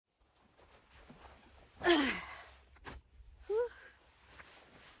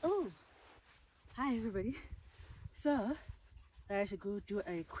Oh, hi everybody. So I should go do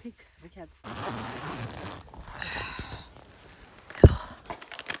a quick recap.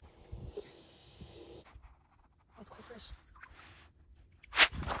 It's quite fresh.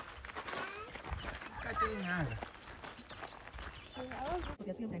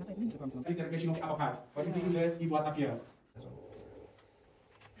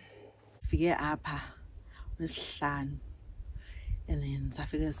 Figure apha wesihlanu, and then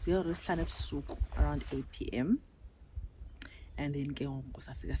safika wesihlanu ebusuku around 8 p.m. and then ke ngoku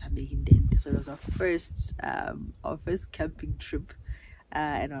safika sabeka intente. So it was our first camping trip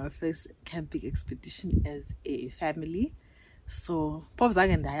and our first camping expedition as a family. So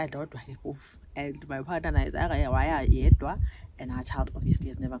and my partner is yedwa, and our child obviously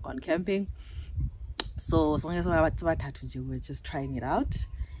has never gone camping. So we're just trying it out,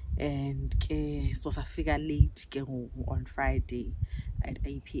 and so safika late on Friday at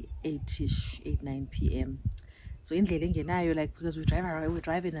 8-9 p.m. So in the like, because we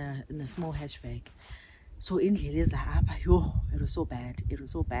drive in a small hatchback. So in the it was so bad. It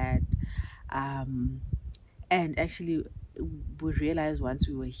was so bad. And actually we realized once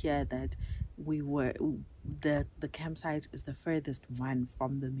we were here that the campsite is the furthest one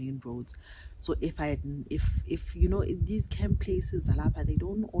from the main roads. So if you know, in these camp places they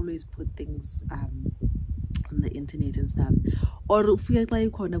don't always put things on the internet and stuff, or feel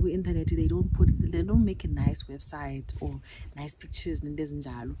like on the internet they don't make a nice website or nice pictures and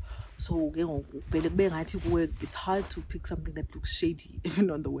njalo. So it's hard to pick something that looks shady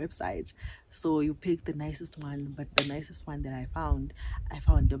even on the website. So you pick the nicest one, but the nicest one that I found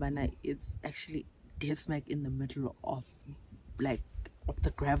it's actually dead smack in the middle of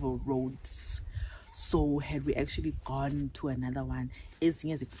the gravel roads. So had we actually gone to another one, to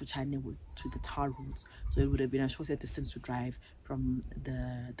the tar roads, so it would have been a shorter distance to drive from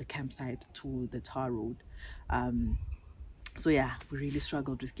the campsite to the tar road. So yeah, we really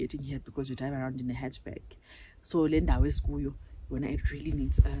struggled with getting here because we drive around in a hatchback. So Lenda West when it really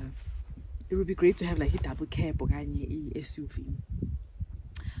needs it would be great to have like a double cab or a SUV.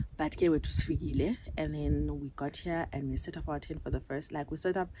 But we and then we got here and we set up our tent for the first, we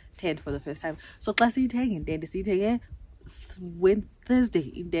set up tent for the first time. So class eating and then the sitting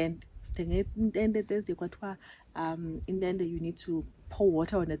Thursday in then Thursday in then you need to pour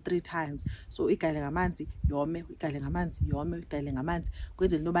water on it 3 times. So ikalengamanzi yome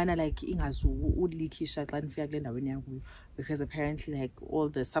kwenzela nobana like ingazulikisha xa nifika kule ndaweni yakuyo, because apparently all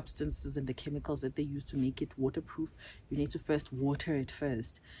the substances and the chemicals that they use to make it waterproof, you need to first water it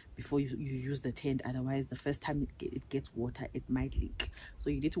first before you use the tent. Otherwise the first time it gets water it might leak, so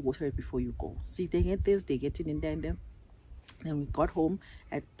you need to water it before you go. See, they get this, they get in there. Then we got home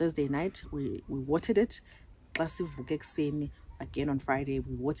at Thursday night, we watered it. Again on Friday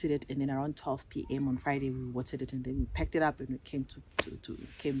we watered it, and then around 12 p.m. on Friday we watered it, and then we packed it up and we came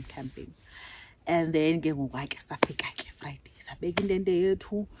came camping. And then Friday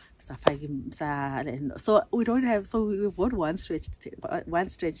so we don't have, so we bought one stretch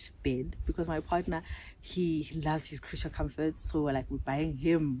bed because my partner, he loves his creature comforts, so we're buying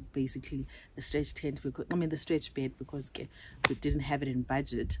him basically the stretch tent, because the stretch bed, because we didn't have it in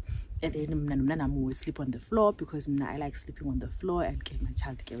budget. And then we would sleep on the floor because I like sleeping on the floor, and get my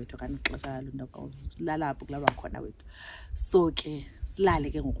child so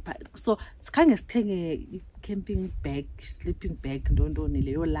so camping bag, sleeping bag,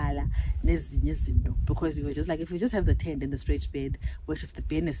 because we were just if we just have the tent and the stretch bed, what if the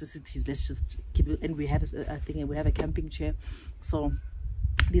bare necessities, let's just keep it. And we have a thing, we have a camping chair, so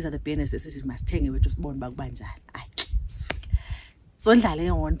these are the bare necessities must take. We just born back banja. So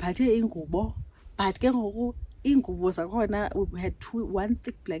one party ingubo, but we had one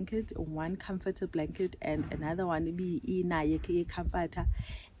thick blanket, one comforter blanket, and another one be comforter,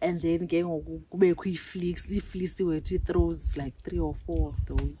 and then fleece throws 3 or 4 of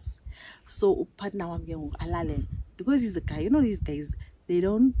those. So partner because he's the guy, these guys, they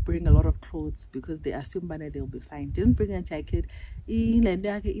don't bring a lot of clothes because they assume they'll be fine. Didn't bring a jacket,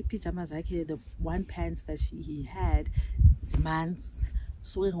 pajamas, the one pants that he had months.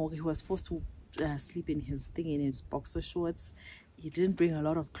 So he was forced to sleep in his boxer shorts. He didn't bring a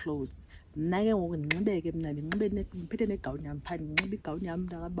lot of clothes.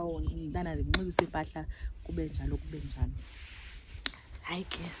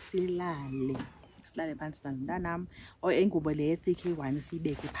 Silale phansi mntanam, or engubo le thick one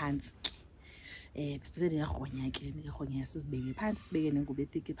siyibeke phansi. Especially Emgwenya ke Emgwenya sibeke phansi, sibeke nengubo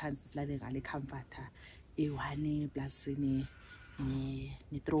ethick phansi, silale ngale comforter e1 plus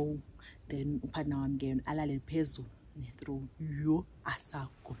ne-throw, then upartner wami ke alale phezulu ne-throw. Yo,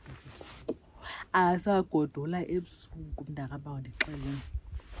 asagodola ebusuku mntakabawo ndixelele.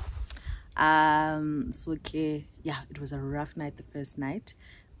 So okay, yeah, it was a rough night. The first night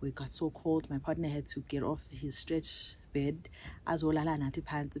we got so cold, my partner had to get off his stretch bed as well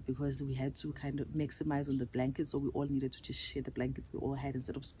because we had to kind of maximize on the blankets, so we all needed to just share the blankets we all had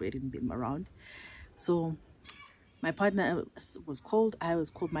instead of spreading them around. So my partner was cold, I was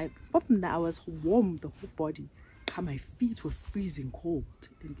cold, I was warm, the whole body. My feet were freezing cold.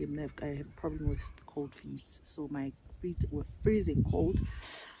 I have a problem with cold feet, so my feet were freezing cold.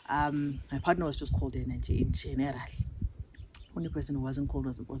 My partner was just cold energy in general. Only person who wasn't cold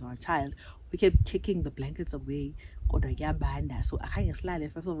was our child. We kept kicking the blankets away. So I can't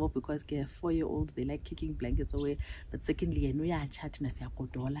sleep, first of all, because 4-year-olds, they like kicking blankets away. But secondly, it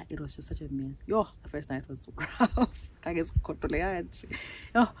was just such a mess. Yo, the first night was so rough.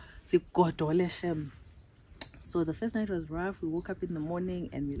 So the first night was rough. We woke up in the morning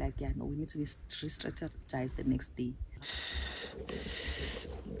and we're like, yeah, no, we need to re-strategize the next day.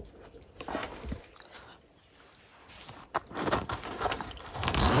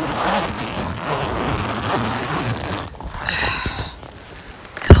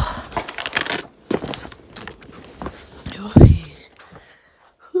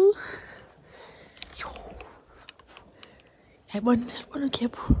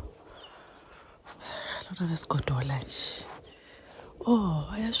 Oh,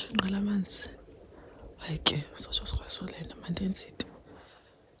 ayashunqa lamanzi. Hayi ke sotsho sikwasolena mandenzithe.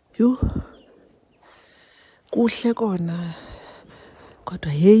 Yho. Kuhle kona.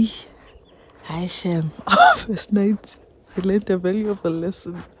 Kodwa hey. Hayi shem. First night we learned a valuable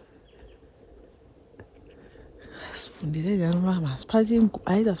lesson. Sifundile njani mama siphathe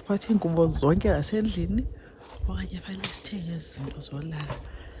ingubo zonke zasendlini okanye fanele sithenge izinto zolala.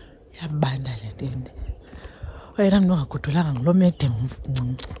 Yabanda le ntende. Wena mna ungagodolanga ngulo mede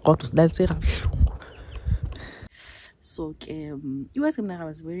mncinci kodwa usilalise kabuhlungu. So ke iwes ke mna I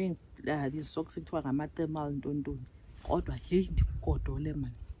was wearing these socks ekuthiwa ngama-thermal ntontoni kodwa hey ndigodole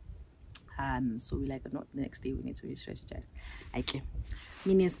man. So we like not the next day we need to re-strategize. Ayike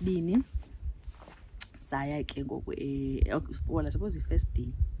mini yesibini saya ke ngoku I suppose the first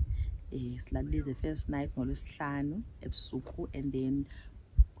day silalile the first night ngolwesihlanu ebusuku, and then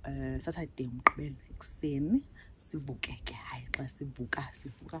Saturday umgqibelo ekuseni sivukeke. Hayi xa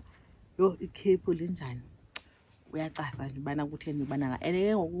sivuka yo ikhephu linjani uyacaca nje ubana kutheni ubana and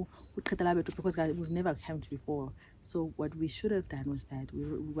ke ngoku uqhitela bethu because we've never camped before. So what we should have done was that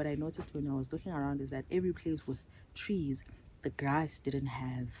what I noticed when I was looking around is that every place with trees, the grass didn't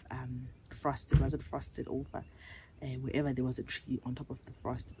have frost. It wasn't frosted over wherever there was a tree on top of the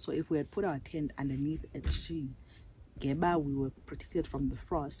frost. So if we had put our tent underneath a tree, we were protected from the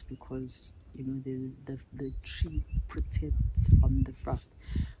frost because you know the tree protects from the frost.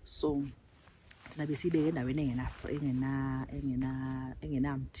 So without a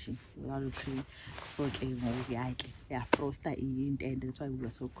tree. So yeah, frost and that's why we were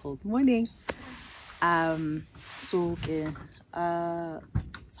so cold. Morning. So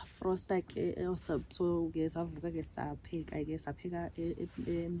frosta ke so ke savuka ke sapheka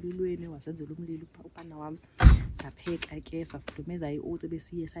emlilweni wasenzela umlilo upana wami, sapheka ke safudumeza i-oats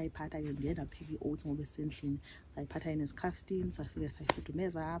besiye sayiphatha ke ndiye ndapheka i-oats ngoba esendlini sayiphatha inescaftin safika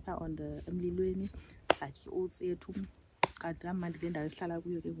sayifudumeza apha on the emlilweni sakhe i-oats yethu. Kanti amandi le ndawo esihlala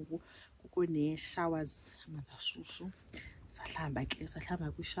kuyo ke ngoku kukho ne-showers amanzi ashushu, sahlamba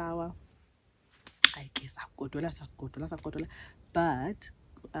kwishower. Ayike sagodola but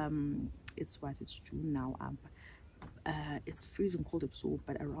it's June now. It's freezing cold episode,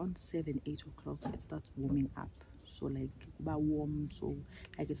 but around 7-8 o'clock it starts warming up, so like about warm, so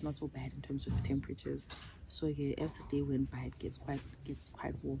like it's not so bad in terms of temperatures. So yeah, as the day went by it gets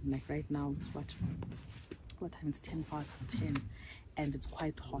quite warm. Like right now it's what time? It's 10:10 and it's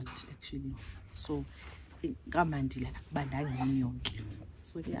quite hot actually. So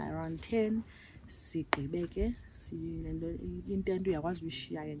so yeah, around 10 sigqibeke intento uyakwazi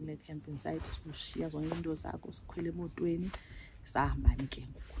uyishiya ke kule camping site, ushiya zonke into zakho sikhwele emotweni sahamba ke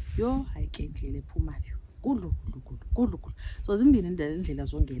ngoku. Yo hayi ke indlela ephumayo kudlu. So zimbini indlela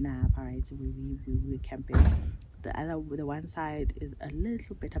zongena apha, right? We camping. The one side is a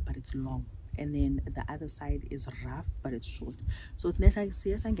little better but it's long. and then the other side is rough but it's short. So it's like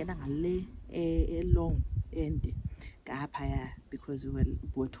long and because we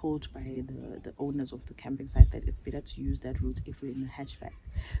were told by the owners of the camping site that it's better to use that route if we're in a hatchback.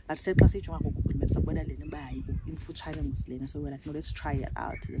 But so we're like, no, let's try it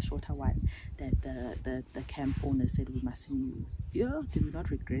out, the shorter one that the camp owner said we mustn't use. Yeah, did we not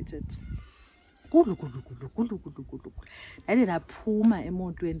regret it?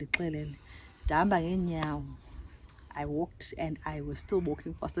 I walked and I was still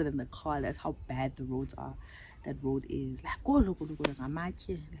walking faster than the car. That's how bad the roads are. That road is like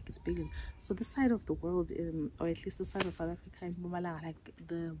it's bigger. So the side of the world, or at least the side of South Africa in Mpumalanga, like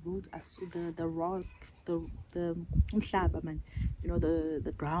the roads are so the rock, the man, you know,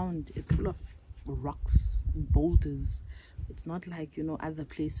 the ground, it's full of rocks and boulders. It's not like, you know, other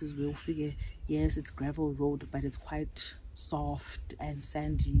places where we figure, yes, it's gravel road, but it's quite soft and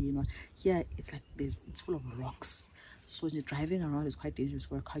sandy, you know. Here it's like it's full of rocks. So when you're driving around, it's quite dangerous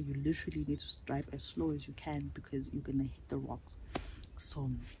for a car. You literally need to drive as slow as you can because you're gonna hit the rocks. So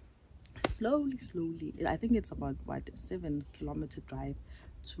slowly, I think it's about what, a 7-kilometer drive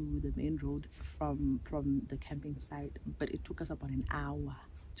to the main road from the camping site, but it took us about an hour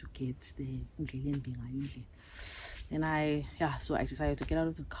to get there. And so I decided to get out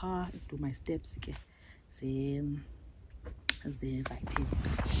of the car and do my steps again.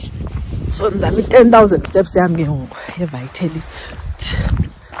 So I'm 10,000 steps. I'm going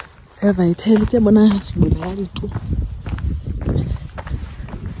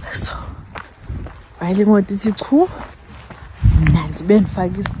so while what did it go? And Ben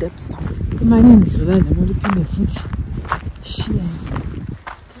Faggy steps.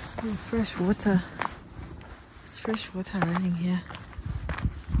 This is fresh water. It's fresh water running here.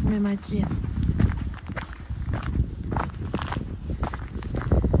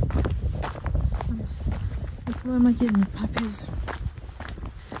 I'm getting puppies.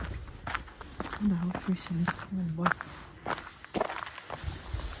 I wonder how fresh it is. Come on, boy.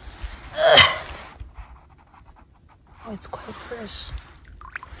 Oh, it's quite fresh.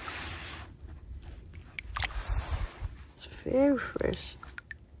 It's very fresh.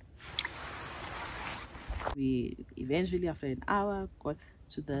 We eventually, after an hour, got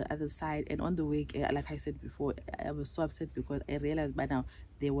to the other side, and on the way, like I said before, I was so upset because I realized by now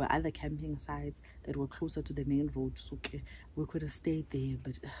there were other camping sites that were closer to the main road, so we could have stayed there,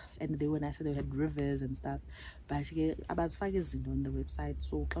 but and they were nice, they had rivers and stuff, but I was on the website,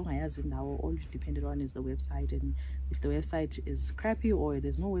 so all you depended on is the website, and if the website is crappy or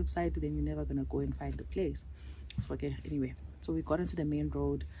there's no website, then you're never gonna go and find the place. So anyway, so we got into the main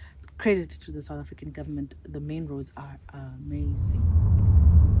road. Credit to the South African government, the main roads are amazing.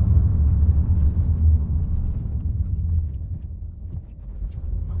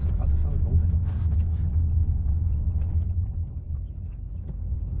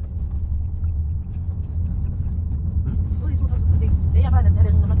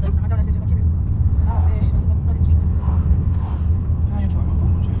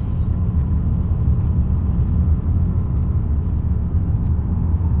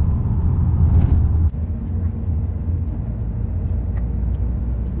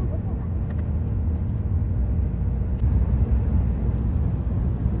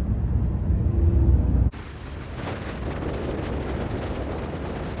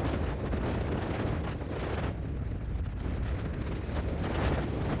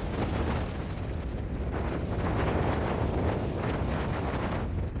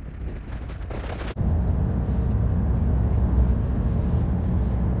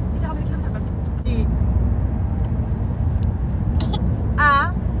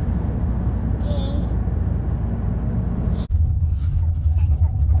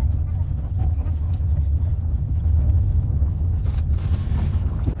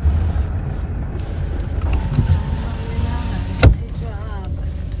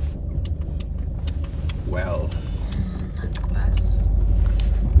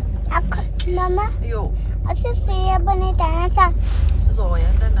 Mama, yo. I just see a bunny dinosaur. This is all I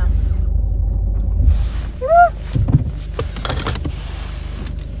am now.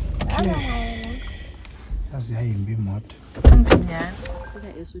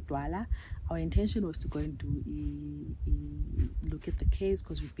 Sudwala. Our intention was to go and look at the caves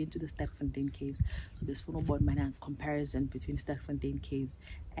because we've been to the Sterkfontein Caves. So there's a comparison between Sterkfontein Caves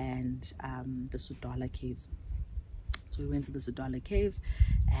and the Sudwala Caves. So we went to the Sudwala Caves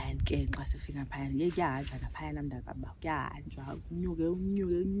and get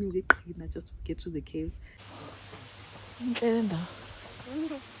just get to the caves.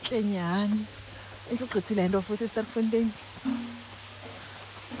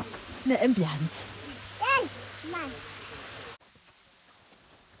 The ambience. Hey, man.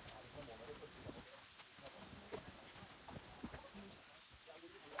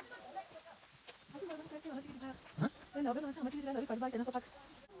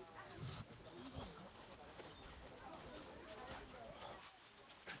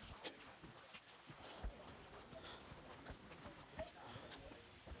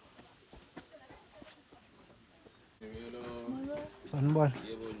 Sanibona.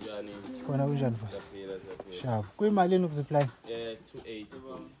 Sikhona kunjani mfana? Shap. Kuyimalini ukuzipline? Yeah, it's 280.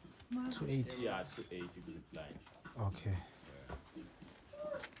 280. Yeah, 280 zipline. Okay.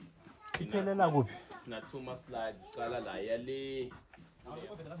 Iphelela kuphi? Sinathuma slides qala la yale.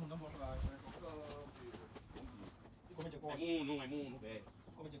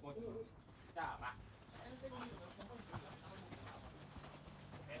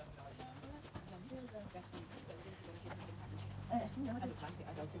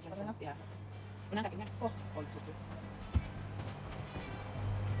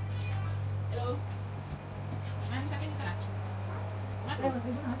 Hello.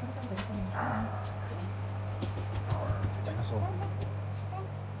 Dinosaur.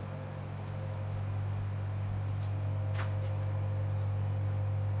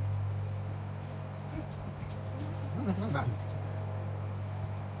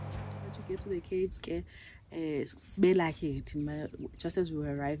 To get to the caves, just as we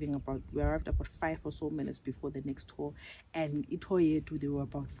arrived about 5 or so minutes before the next tour, and there were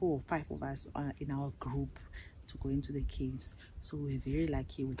about 4 or 5 of us in our group to go into the caves. So we're very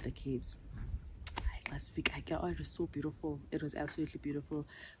lucky with the caves. Oh, it was so beautiful. It was absolutely beautiful,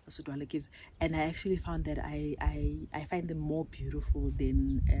 the Sudwala Caves, and I actually found that I find them more beautiful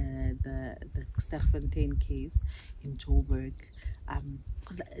than the Sterfontein Caves in Joburg,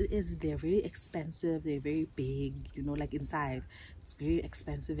 because they're very expensive, they're very big, you know, like inside it's very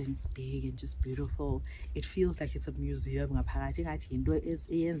expensive and big and just beautiful. It feels like it's a museum.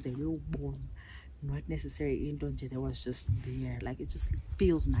 Not necessarily into there was just there, like it just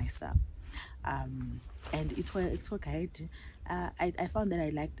feels nicer. And it tour guide, I found that I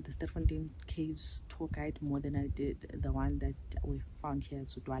liked the Sterfontein Caves tour guide more than I did the one that we found here at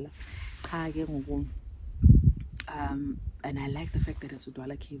Sudwala. And I like the fact that at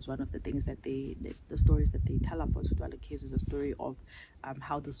Sudwala Caves, one of the things that the stories that they tell about Sudwala Caves is a story of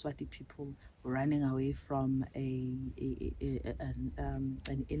how the Swati people were running away from an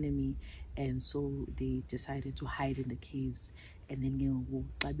enemy, and so they decided to hide in the caves. And then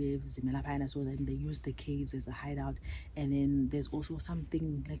so then they used the caves as a hideout. And then there's also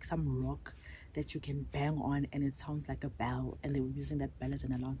something like some rock that you can bang on and it sounds like a bell, and they were using that bell as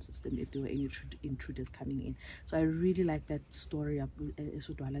an alarm system if there were any intruders coming in. So I really like that story of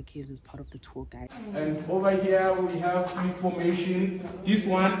Sudwala Caves as part of the tour guide. And over here we have this formation. This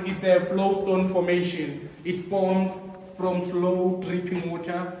one is a flowstone formation. It forms from slow dripping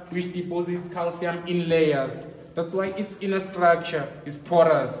water which deposits calcium in layers. That's why its inner structure is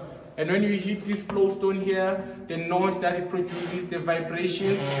porous. And when you hit this flowstone here, the noise that it produces, the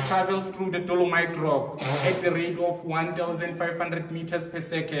vibrations, travels through the dolomite rock at the rate of 1,500 meters per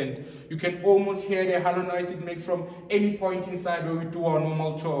second. You can almost hear the hollow noise it makes from any point inside where we do our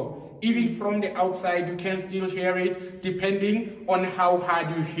normal tour. Even from the outside, you can still hear it depending on how hard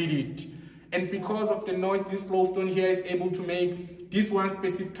you hit it. And because of the noise this flowstone here is able to make, this one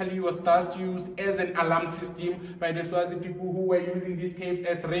specifically was thus used as an alarm system by the Swazi people who were using these caves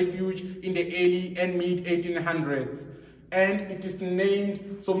as refuge in the early and mid 1800s. And it is named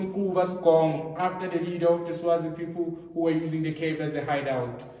Somkuva's Gong, after the leader of the Swazi people who were using the cave as a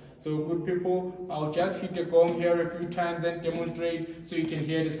hideout. So good people, I'll just hit the gong here a few times and demonstrate so you can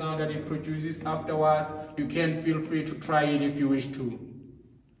hear the sound that it produces afterwards. You can feel free to try it if you wish to.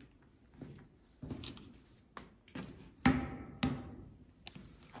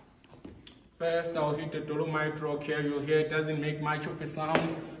 First, I'll hit the dolomite rock here. You'll hear it doesn't make much of a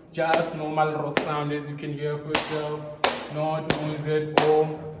sound, just normal rock sound as you can hear for yourself. Not noise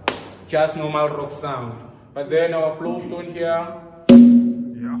or just normal rock sound. But then our flowstone here,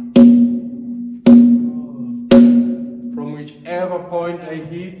 from whichever point I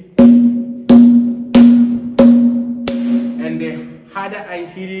hit, and the harder I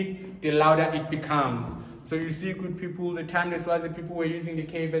hit it, the louder it becomes. So you see, good people, the time the Swazi people were using the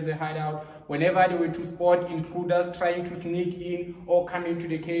cave as a hideout, whenever they were to spot intruders trying to sneak in or come into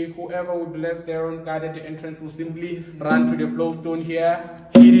the cave, whoever would be left there on guard at the entrance will simply run to the flowstone here,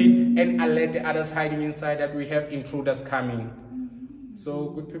 hit it, and alert the others hiding inside that we have intruders coming. So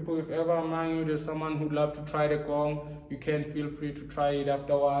good people, if ever among you there's someone who'd love to try the gong, you can feel free to try it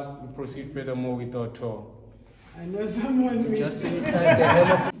afterwards. We proceed furthermore with our tour. I know someone who just sanitize the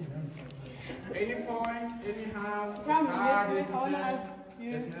hell of anyhow. Come, Ah, I there's want to a- ask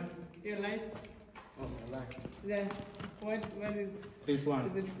you Yes, ma'am. your lights. Oh, I like it. Yeah. What is This one.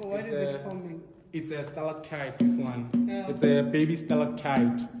 is it for? What It's is it forming? It's a stalactite, this one. Yeah. It's a baby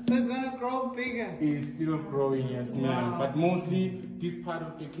stalactite. So it's gonna grow bigger. It's still growing, yes, ma'am. Wow. But mostly, this part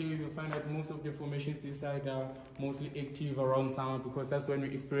of the cave, you'll find that most of the formations this side are mostly active around summer because that's when we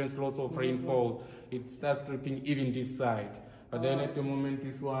experience lots of rainfalls. It starts dripping even this side. But then at the moment,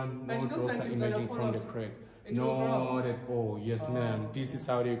 this one, But no it looks drops like are it's gonna emerging fall from the off. cracks. It will grow. Not at all, yes, ma'am. This is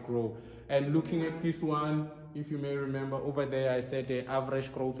how they grow. And looking at this one, if you may remember, over there I said the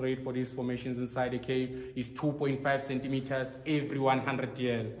average growth rate for these formations inside the cave is 2.5 centimeters every 100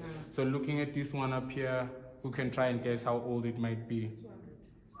 years. So looking at this one up here, you can try and guess how old it might be.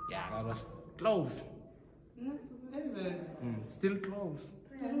 Yeah, that was close. Is it? Still close.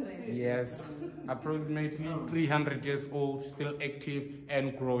 Yes, approximately 300 years old, still active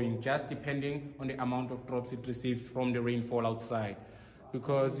and growing, just depending on the amount of drops it receives from the rainfall outside.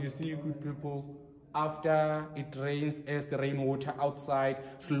 Because you see, good people, after it rains, as the rainwater outside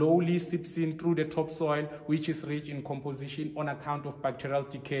slowly seeps in through the topsoil, which is rich in composition on account of bacterial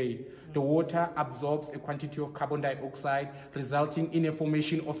decay. The water absorbs a quantity of carbon dioxide, resulting in a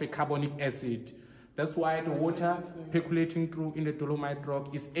formation of a carbonic acid. That's why the water percolating through in the dolomite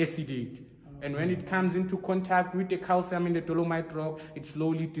rock is acidic. And when it comes into contact with the calcium in the dolomite rock, it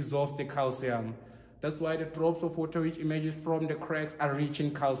slowly dissolves the calcium. That's why the drops of water which emerges from the cracks are rich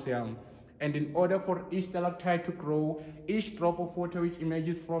in calcium. And in order for each stalactite to grow, each drop of water which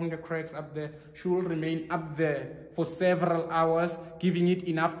emerges from the cracks up there should remain up there for several hours, giving it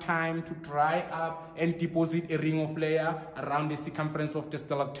enough time to dry up and deposit a ring of layer around the circumference of the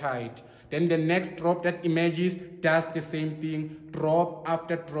stalactite. Then the next drop that emerges does the same thing, drop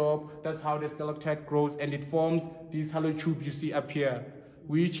after drop. That's how the stalactite grows, and it forms this hollow tube you see up here,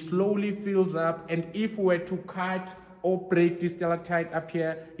 which slowly fills up. And if we were to cut or break this stalactite up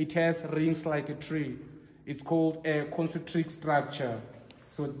here, it has rings like a tree. It's called a concentric structure.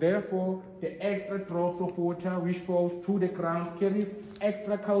 So therefore, the extra drops of water which falls to the ground carries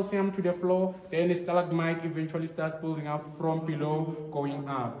extra calcium to the floor. Then the stalagmite eventually starts building up from below, going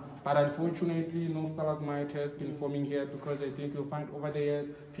up. But unfortunately, no stalagmite has been forming here because I think you'll find over the years,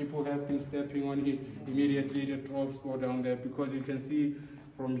 people have been stepping on it. Immediately the drops go down there because you can see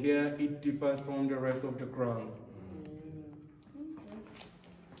from here, it differs from the rest of the ground.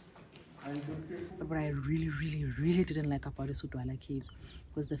 What I really didn't like about the Sudwala Caves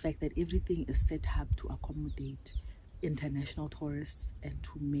was the fact that everything is set up to accommodate international tourists and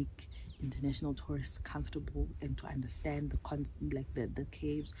to make international tourists comfortable and to understand the concept, like the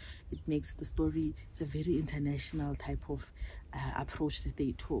caves. It makes the story, it's a very international type of approach that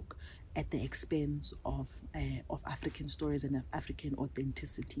they took at the expense of African stories and of African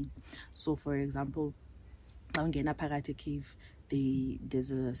authenticity. So for example, Mpumalanga Parate Cave,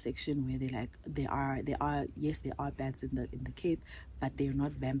 there's a section where there are bats in the cave, but they're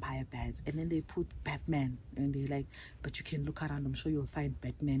not vampire bats. And then they put Batman, and they're like, but you can look around, I'm sure you'll find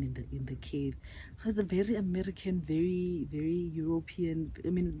Batman in the cave. So it's a very American, very European, I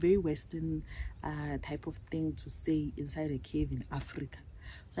mean very Western type of thing to say inside a cave in Africa.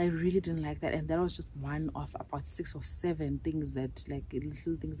 So I really didn't like that, and that was just one of about 6 or 7 things that, like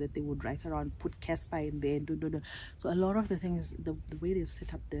little things that they would write around, put Casper in there, and so a lot of the things, the way they've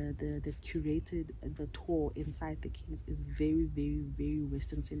set up they've curated the tour inside the caves is very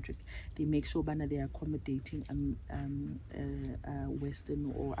Western centric. They make sure they're accommodating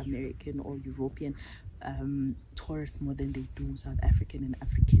Western or American or European tourists more than they do South African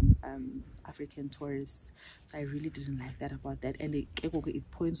and African tourists. So I really didn't like that about that, and it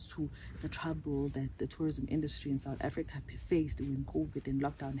points to the trouble that the tourism industry in South Africa faced when COVID and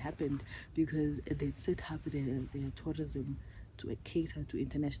lockdown happened, because they set up their tourism to cater to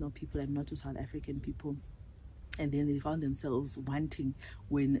international people and not to South African people. And then they found themselves wanting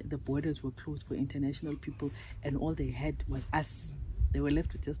when the borders were closed for international people, and all they had was us. They were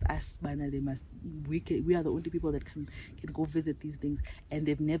left with just us. We are the only people that can go visit these things, and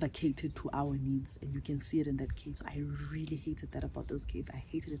they've never catered to our needs, and you can see it in that cave. So I really hated that about those caves. I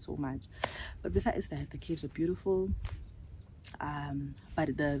hated it so much. But besides that, the caves are beautiful.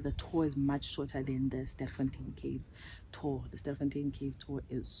 But the tour is much shorter than the Sterfontein Cave tour. The Sterfontein Cave tour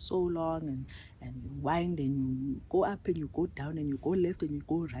is so long, and you wind and you go up and you go down and you go left and you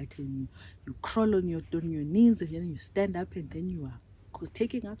go right, and you crawl on your knees, and then you stand up, and then you are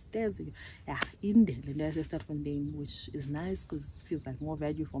taking upstairs. In there, and there's a Sterfontein, which is nice because it feels like more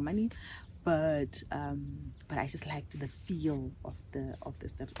value for money. But I just liked the feel of the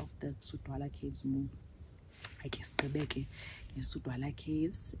Sudwala Caves more. I guess the back in Sudwala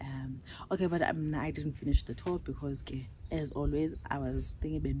Caves. Okay, but I didn't finish the tour because as always I was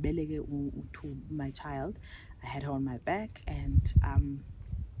thinking to my child. I had her on my back, and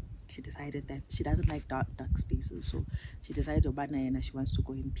she decided that she doesn't like dark spaces, so she decided and she wants to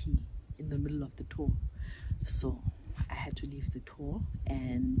go and pee in the middle of the tour. So I had to leave the tour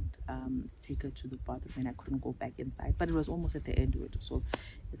and take her to the bathroom, and I couldn't go back inside, but it was almost at the end of it, so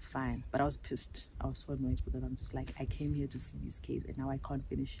it's fine. But I was pissed. I was so annoyed because I'm just like, I came here to see these caves and now I can't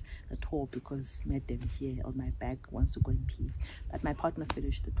finish the tour because madam here on my back wants to go and pee. But my partner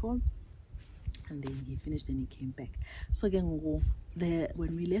finished the tour, and then he finished and he came back. So again,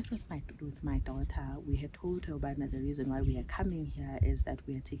 when we left with my daughter, we had told her about the reason why we are coming here is that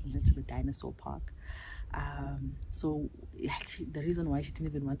we are taking her to the dinosaur park. So actually, the reason why she didn't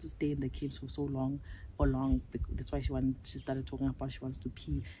even want to stay in the caves for so long, that's why she started talking about she wants to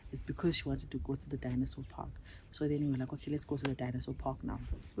pee, is because she wanted to go to the dinosaur park. So then we were like, okay, let's go to the dinosaur park now.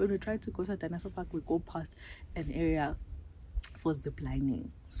 When we tried to go to the dinosaur park, we go past an area for ziplining.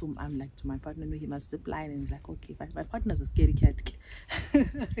 So I'm like to my partner, no, he must zip line, and he's like, okay, fine. My partner's a scary cat.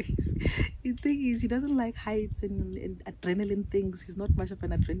 His thing is, he doesn't like heights and adrenaline things. He's not much of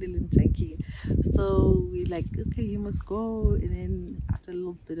an adrenaline junkie. So we like, okay, you must go. And then after a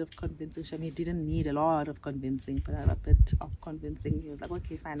little bit of convincing, he didn't need a lot of convincing, but a bit of convincing, he was like,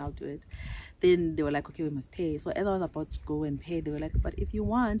 okay, fine, I'll do it. Then they were like, okay, we must pay. So as I was about to go and pay, they were like, but if you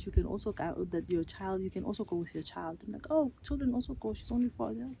want, you can also go you can also go with your child. I'm like, oh, children also go, she's only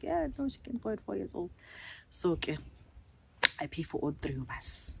 4. They're like, yeah, no, she can go at 4 years old. So okay, I pay for all 3 of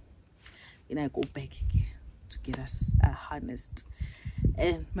us. Then I go back again to get us harnessed.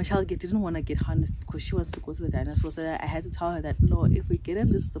 And my child didn't want to get harnessed because she wants to go to the dinosaur. So I had to tell her that no, if we get in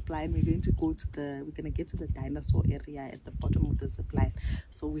this zip line, we're going to get to the dinosaur area at the bottom of the zip line.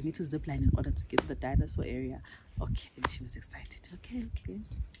 So we need to zip line in order to get to the dinosaur area. Okay, then she was excited. Okay.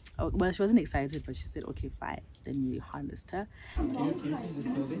 Oh, well, she wasn't excited, but she said, okay, fine. Then we harnessed her.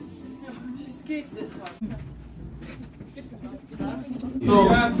 She's scared this one.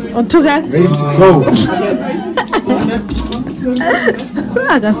 On to that. Ready to go.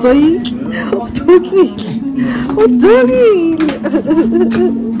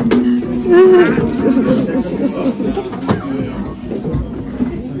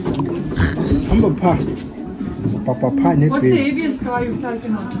 What's the heaviest car you've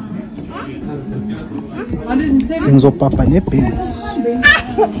taken on? 107? Ngizopapa nebase.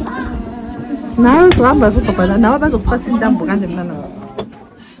 Nawe sohamba sokubhala nawe bazokufasa intambo kanje mntana.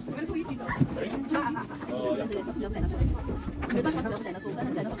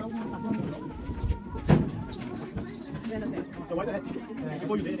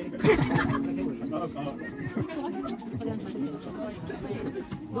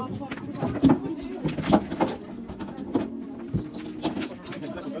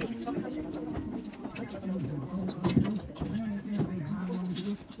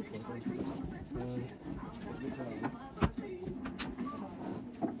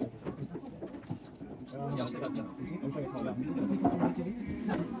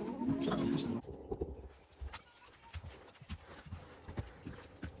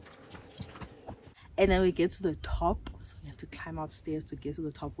 And then we get to the top, so we have to climb upstairs to get to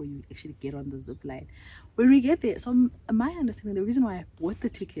the top where you actually get on the zip line. When we get there, so my understanding, the reason why I bought the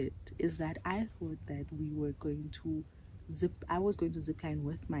ticket is that I thought that we were going to I was going to zip line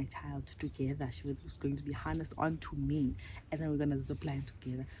with my child together. She was going to be harnessed onto me, and then we're going to zip line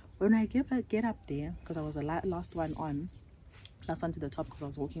together. When I get up there, because I was the last one to the top because I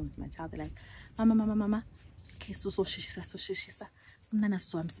was walking with my child, they're like, mama, okay, so shishisa. Mnana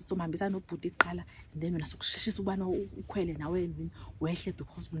somhambisa nobhuti iqala, and then mina sokusheshisa ubana ukhwele nawe endini wehle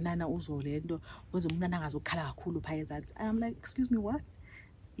because mnana uzolento wenza umnana angazokhala kakhulu phaya ezantsi. I'm like, excuse me, what?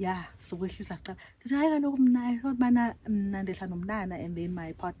 Yeah, so wehlisa qala. Ndithi hayi kaloku mna ubana mna ndehla nomnana, and then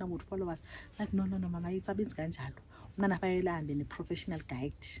my partner would follow us. Like, no mama, itsabenzi kanjalo. Umnana fanele ahambe ne-professional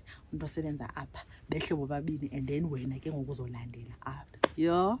guide, umuntu osebenza apha, behle bobabini, and then wena ke ngoku uzolandela after.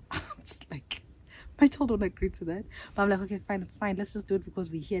 Yeah, just like, my child don't agree to that, but I'm like, okay, fine, it's fine, let's just do it because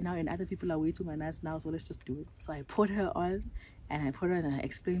we're here now and other people are waiting on us now, so let's just do it. So I put her on, and I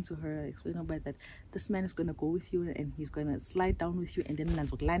explained about that this man is going to go with you and he's going to slide down with you, and then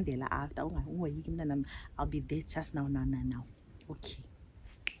after I'll be there just now. Okay,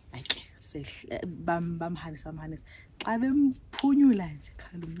 like bam harness xa bemphunyula nje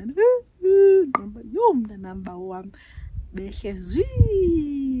khala umntana yo mntana wam behle zwi,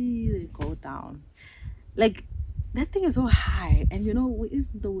 they go down. Like, that thing is so high, and you know,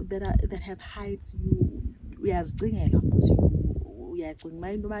 that have heights, you uyazicingela mos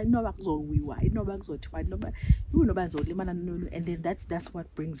and then that's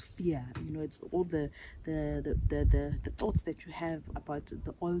what brings fear. You know, it's all the thoughts that you have about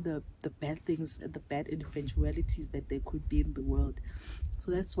all the bad things, the bad eventualities that there could be in the world.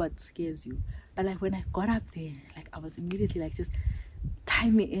 So that's what scares you. But like when I got up there, like I was immediately like, just tie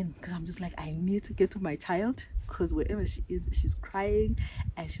me in, because I'm just like, I need to get to my child, because wherever she is, she's crying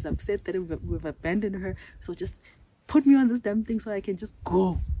and she's upset that we've abandoned her. So just put me on this damn thing so I can just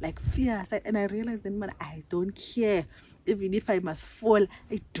go. Like fear. And I realized then, man, I don't care. Even if I must fall,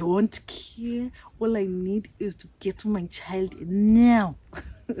 I don't care. All I need is to get to my child now.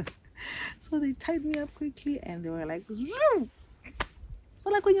 So they tied me up quickly and they were like, zoom. So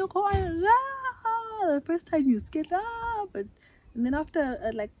like when you're going, the first time you scared, but and then after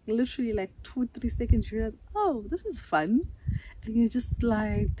like literally like 2-3 seconds you realize, oh, this is fun, and you just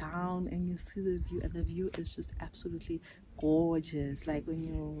slide down and you see the view, and the view is just absolutely gorgeous. Like when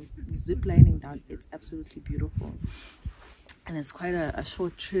you're ziplining down, it's absolutely beautiful, and it's quite a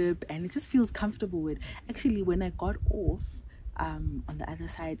short trip, and it just feels comfortable. With actually when I got off on the other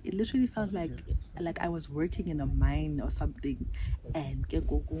side, it literally felt like I was working in a mine or something. And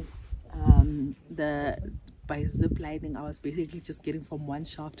by ziplining, I was basically just getting from one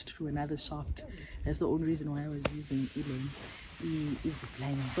shaft to another shaft. That's the only reason why I was using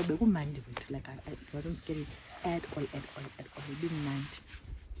ziplining. So like I wasn't scared at all. It didn't mind.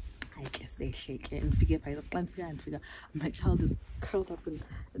 I guess I shake and figure my child is curled up in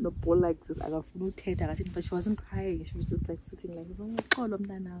a ball like this. I got no tear, but she wasn't crying. She was just like sitting like,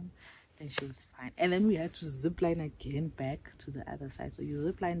 and she was fine. And then we had to zipline again back to the other side. So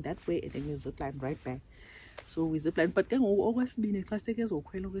you zipline that way and then you zipline right back. So we zipline, but then always been a classic as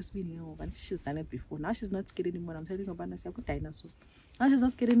and she's done it before. Now she's not scared anymore. I'm telling her about dinosaurs. Now she's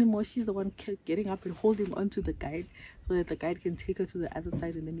not scared anymore. She's the one getting up and holding on to the guide so that the guide can take her to the other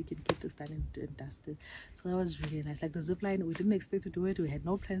side and then we can get this done and dusted. So that was really nice. Like the zipline, we didn't expect to do it. We had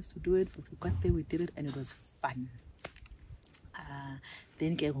no plans to do it, but we got there, we did it, and it was fun.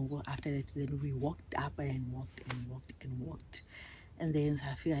 Then after that, then we walked up and walked, and then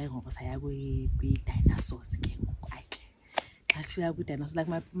I feel like dinosaurs. Like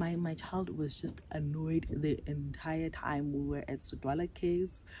my child was just annoyed the entire time we were at Sudwala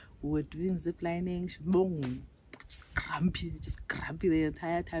Caves. We were doing ziplining. She just grumpy the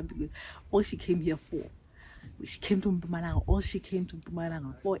entire time, because all she came here for, she came to Mpumalanga, all she came to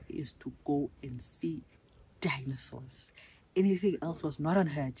Mpumalanga for is to go and see dinosaurs. Anything else was not on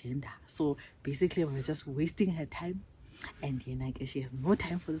her agenda. So basically we were just wasting her time, and I guess she has no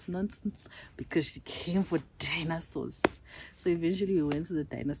time for this nonsense because she came for dinosaurs. So eventually we went to the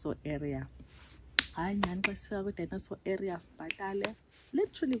dinosaur area. Dinosaur area,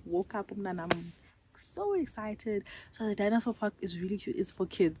 literally woke up and I'm so excited. So the dinosaur park is really cute. It's for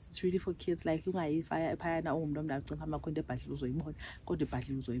kids. It's really for kids. Like except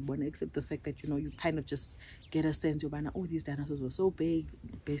the fact that you kind of just get a sense of, oh, these dinosaurs were so big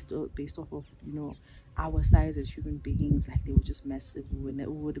based off of our size as human beings. Like they were just massive. We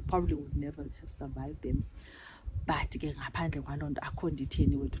probably would never have survived them. But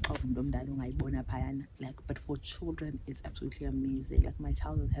but for children it's absolutely amazing. Like my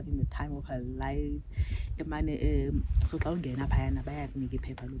child was having the time of her life. So dinosaur,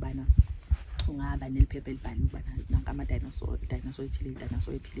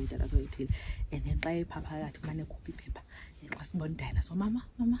 and then by papa dinosaur, mama,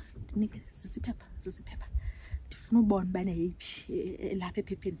 sissy pepper. Nobon bana yipi lapha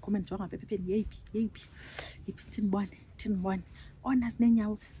ephepheni khoma njonga apha ephepheni yipi tin one onas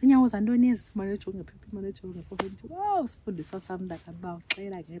nenyawo zantoni ezi manje jonga ephepheni manje jonga ephepheni wow sifundiswa sami ndakaba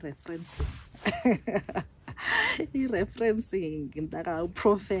uxela ngereferencing ireferencing ndaka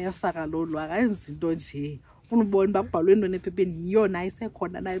professor kalolu akayenzi into nje ufuna ubona babhalwe into ephepheni yiyona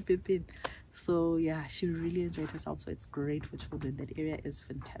isekhona na ephepheni. So yeah, she really enjoyed herself. So it's great for children. That area is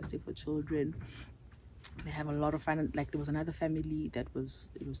fantastic for children. They have a lot of fun. Like there was another family that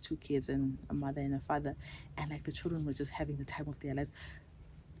it was 2 kids and a mother and a father, and like the children were just having the time of their lives.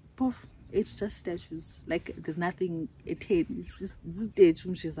 Poof, it's just statues. Like there's nothing. It's just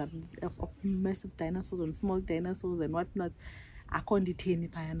statues of massive dinosaurs and small dinosaurs and whatnot. I can't detain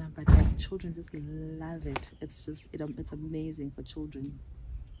it, but like children just love it. It's amazing for children.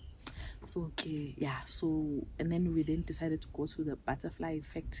 So okay, yeah. So and then we decided to go to the butterfly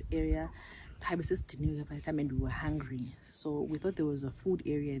effect area. by the time, and we were hungry, so we thought there was a food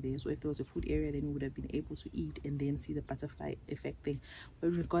area there. So if there was a food area, then we would have been able to eat and then see the butterfly effect thing.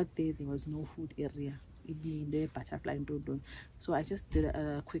 When we got there, there was no food area. It being the butterfly and don't. So I just did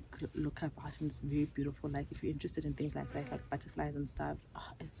a quick look up at, and it's very beautiful. Like if you're interested in things like that, like butterflies and stuff,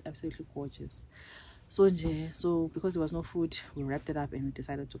 it's absolutely gorgeous. So because there was no food, we wrapped it up and we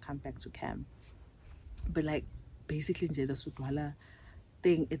decided to come back to camp. But like basically the Sudwala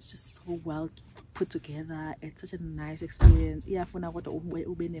thing, it's just so well put together. It's such a nice experience. Because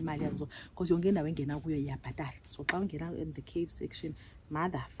you're so in the cave section,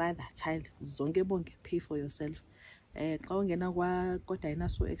 mother, father, child, pay for yourself.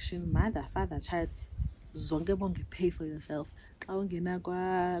 Dinosaur action, mother, father, child, pay for yourself.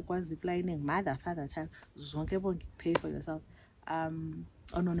 Ziplining, mother, father, child, pay for yourself.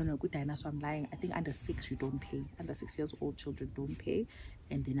 Oh no, good Dinosaur, I'm lying. I think under 6 you don't pay. Under 6 years old children don't pay,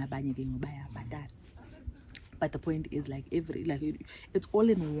 and then but the point is like it's all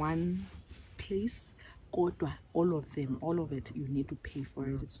in one place. All of it you need to pay for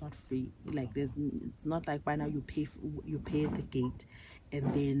it. It's not free. Like it's not like by now you pay at the gate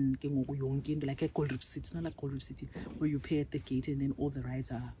and then like a Gold City. It's not like Gold City where you pay at the gate and then all the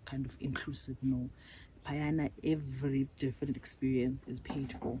rides are kind of inclusive. No, Payana, every different experience is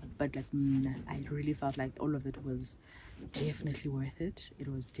paid for, but like I really felt like all of it was definitely worth it. It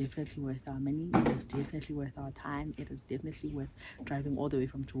was definitely worth our money. It was definitely worth our time. It was definitely worth driving all the way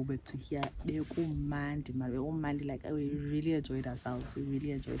from Joburg to here. Like we really enjoyed ourselves.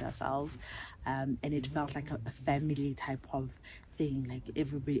 And it felt like a family type of thing. Like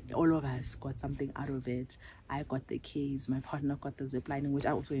everybody, all of us got something out of it. I got the caves, my partner got the ziplining, which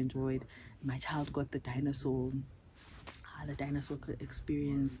I also enjoyed. My child got the dinosaur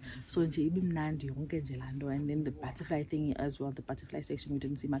experience. So and then the butterfly thing as well, the butterfly section, we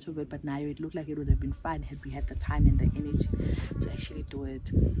didn't see much of it, but now it looked like it would have been fun had we had the time and the energy to actually do it.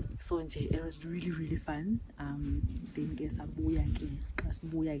 So it was really fun.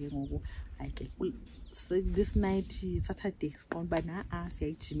 So this night Saturday,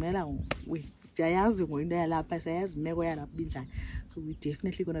 so we're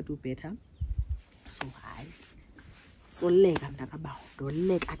definitely gonna do better. So I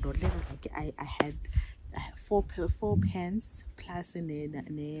had 4 pants plus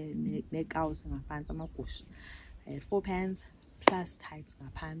ne cows in my pants. I had 4 pants plus tights in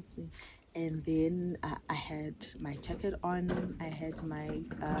my pants, and then I had my jacket on, I had my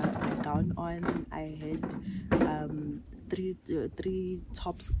gown on, I had 3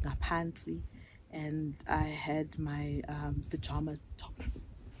 tops in my pants, and I had my pajama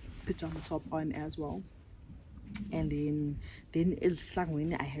top on as well. And then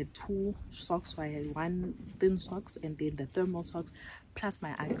I had 2 socks. So I had 1 thin socks and then the thermal socks plus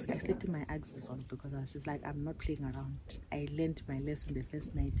my Uggs. I slept in my Uggs on because I was just like, I'm not playing around. I learned my lesson the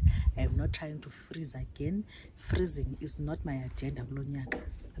first night. I am not trying to freeze again. Freezing is not my agenda.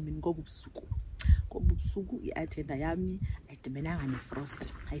 I mean, go busuku agenda yami ayidibenanga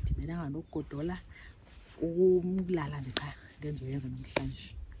ne-frost, ayidibenanga nokugodola ukulala nje cha lenzoyenza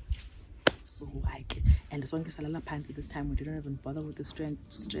namhlanje. So I can, and as long as I lala pants this time, we didn't even bother with the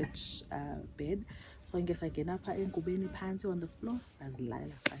stretch bed. So I guess I get up and go pants on the floor. This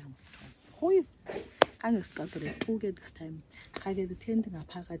time, the tent in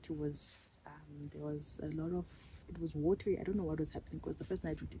Apagati was there was a lot of, it was watery. I don't know what was happening because the first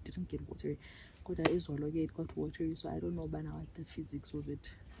night we didn't get watery. It got watery, so I don't know by now what the physics of it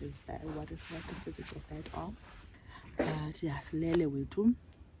is. That what the physics of that are. But yes, lele wethu.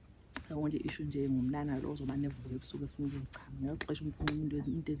 I want to issue ngumntana lo zobanevuke ebusuku efuna ukuyochama ngexesha umuntu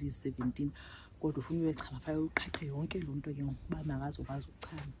into eziyi-17 kodwa ufuna uyochama phaya uqhaqhe yonke loo nto ke ngokuba makazokwazi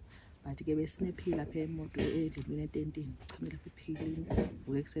ukuchama. But ke besinephila apha emoto edlelweni etenteni uchamela apha ephilini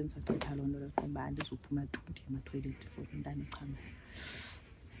vuke ekuseni sachitha loo nto leqomba andizophuma tundi ematoilet for intana echama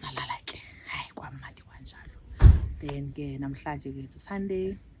salala ke hayi kwamandi kanjalo. Then ke namhlanje ke it's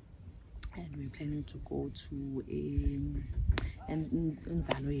Sunday and we're planning to go to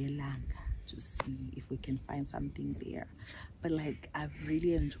Nzalo Yelanga to see if we can find something there. But like I've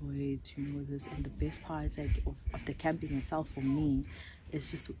really enjoyed this, and the best part like of the camping itself for me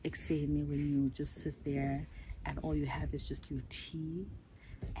is just to exhale when you just sit there and all you have is just your tea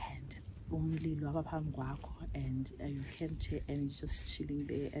and and you can chair and you're just chilling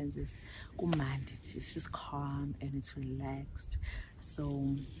there and just it's just calm and it's relaxed.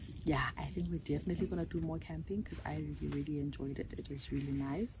 So yeah, I think we're definitely gonna do more camping because I really enjoyed it. It was really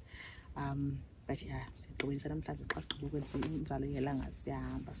nice. But yeah, so we're gonna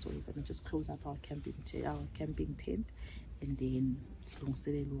just close up our camping tent and then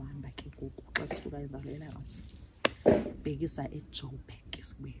silungiselela uhamba ke gogo xa sisuka ezalela bhekisa eJoburg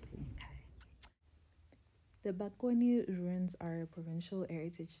sibuyele ekhaya. The Bakoni ruins are a provincial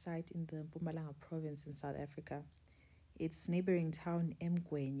heritage site in the Mpumalanga province in South Africa. Its neighboring town,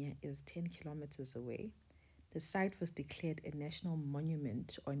 Emgwenya, is 10 kilometers away. The site was declared a national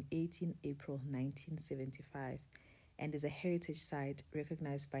monument on 18 April 1975 and is a heritage site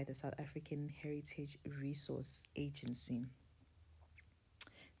recognized by the South African Heritage Resource Agency.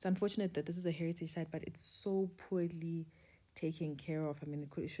 It's unfortunate that this is a heritage site, but it's so poorly taken care of. I mean,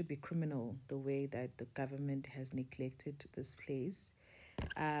 it should be criminal the way that the government has neglected this place.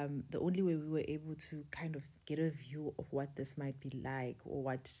 The only way we were able to kind of get a view of what this might be like, or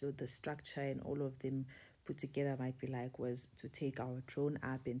what the structure and all of them put together might be like, was to take our drone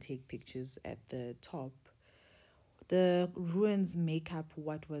up and take pictures at the top. The ruins make up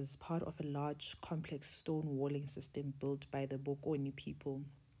what was part of a large complex stone walling system built by the Bakoni people.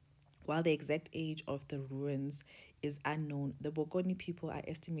 While the exact age of the ruins is unknown, the Bakoni people are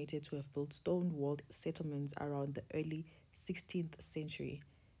estimated to have built stone-walled settlements around the early 16th century.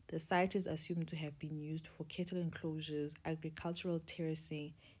 The site is assumed to have been used for cattle enclosures, agricultural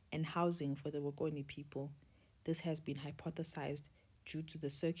terracing, and housing for the Bakoni people. This has been hypothesized due to the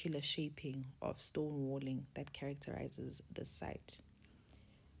circular shaping of stone walling that characterizes the site.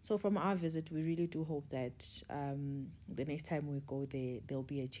 So from our visit, we really do hope that the next time we go there, there'll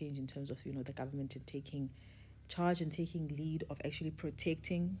be a change in terms of, the government taking charge and taking lead of actually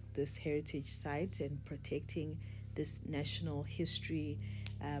protecting this heritage site and protecting this national history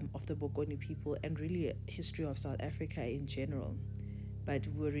of the Bakoni people and really history of South Africa in general. But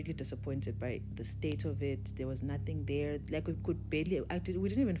we were really disappointed by the state of it. There was nothing there. Like, we could barely, we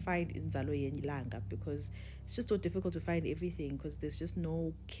didn't even find Inzalo Yenilanga because it's just so difficult to find everything because there's just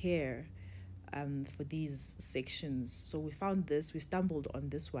no care for these sections. So we found this, we stumbled on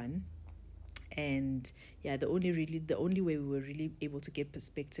this one. And yeah, the only way we were really able to get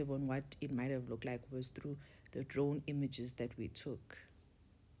perspective on what it might have looked like was through the drone images that we took.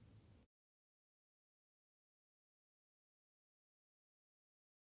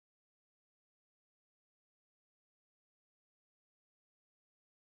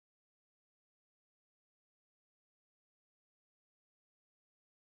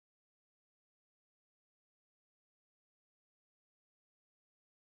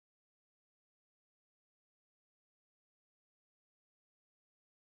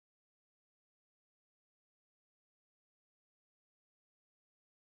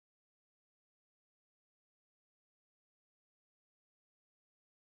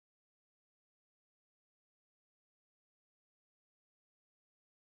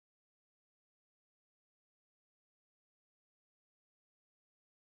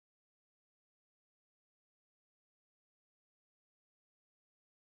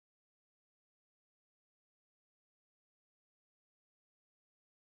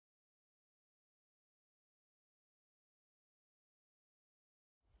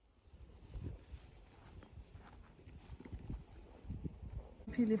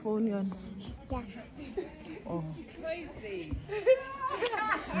 Phone yon. Yeah. Oh. Crazy.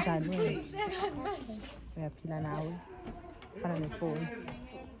 Njani wena? Uyaphila nawe? Fana nefoni.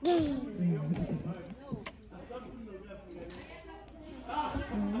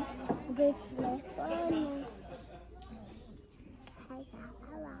 The telephone.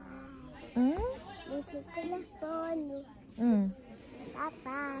 The telephone.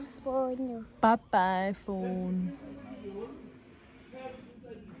 Bye-bye phone. Bye-bye phone.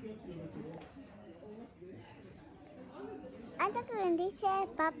 I thought when they say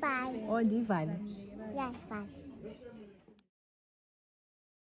bye-bye. Oh, ndivale. Yeah, fine.